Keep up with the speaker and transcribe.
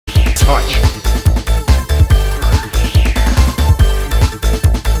touch.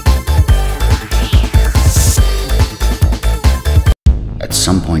 At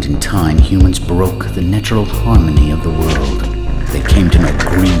some point in time, humans broke the natural harmony of the world. They came to know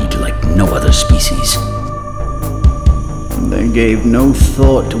greed like no other species. They gave no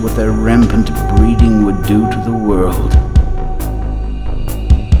thought to what their rampant breeding would do to the world.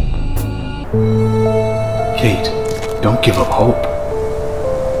 Kate, don't give up hope.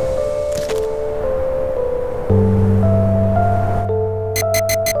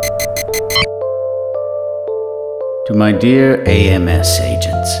 To my dear AMS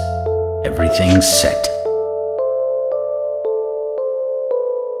agents, everything's set.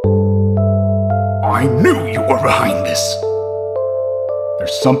 I knew you were behind this.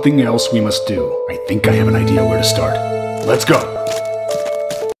 There's something else we must do. I think I have an idea where to start. Let's go.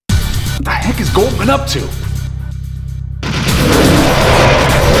 What the heck is Goldman up to?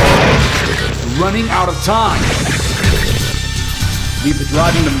 We're running out of time. Leave the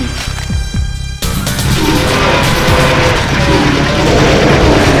driving to me.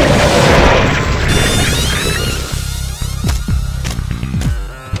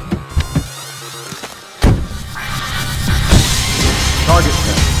 Target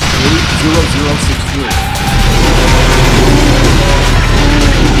code 80063.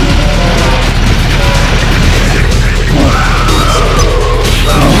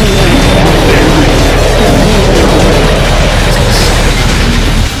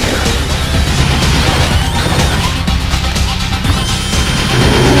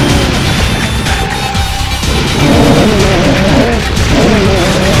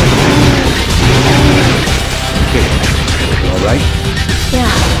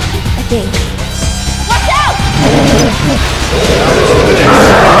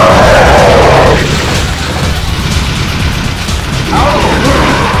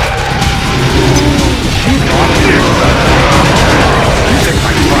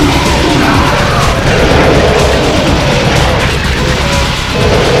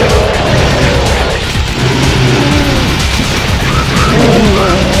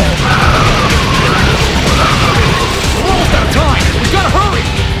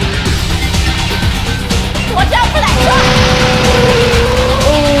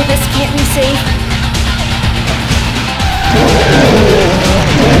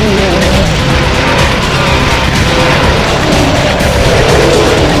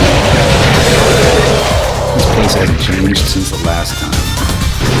 Hasn't changed since the last time.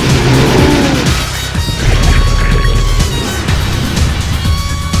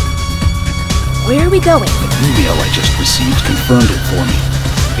 Where are we going? The email I just received confirmed it for me.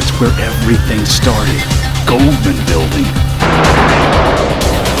 It's where everything started. Goldman Building.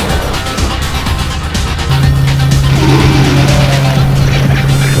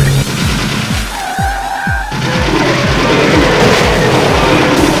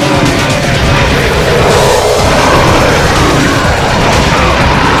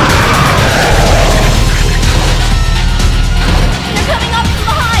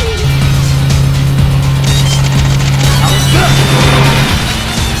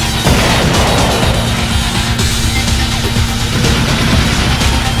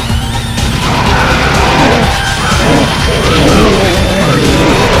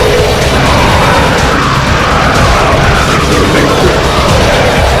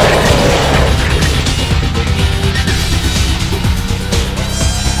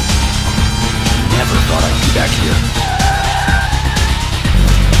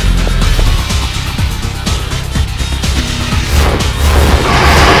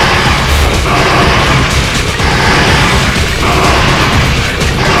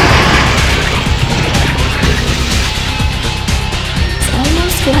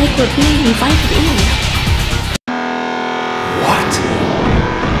 Like we're being invited in. What?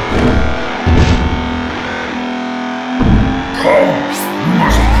 Come, you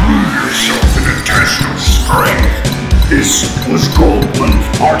must prove yourself in a test of strength. This was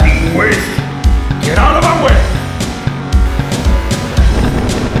Goldman's parting with. Get out of my way!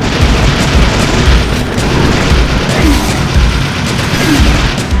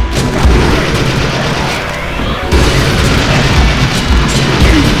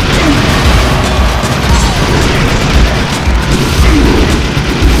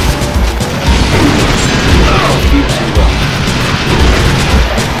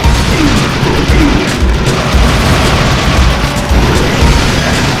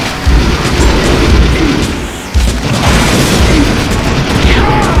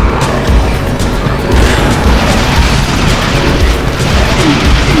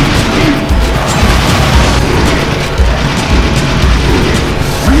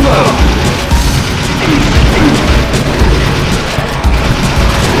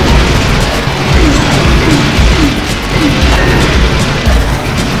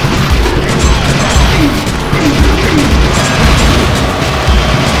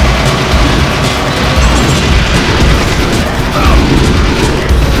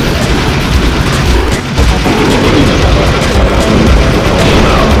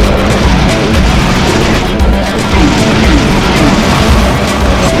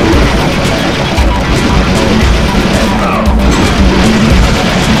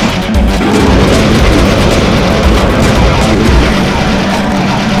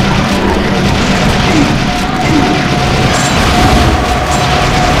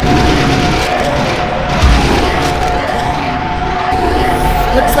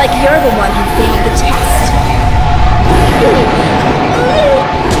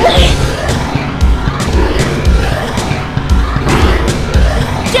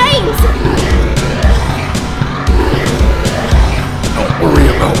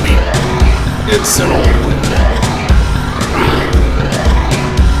 get settled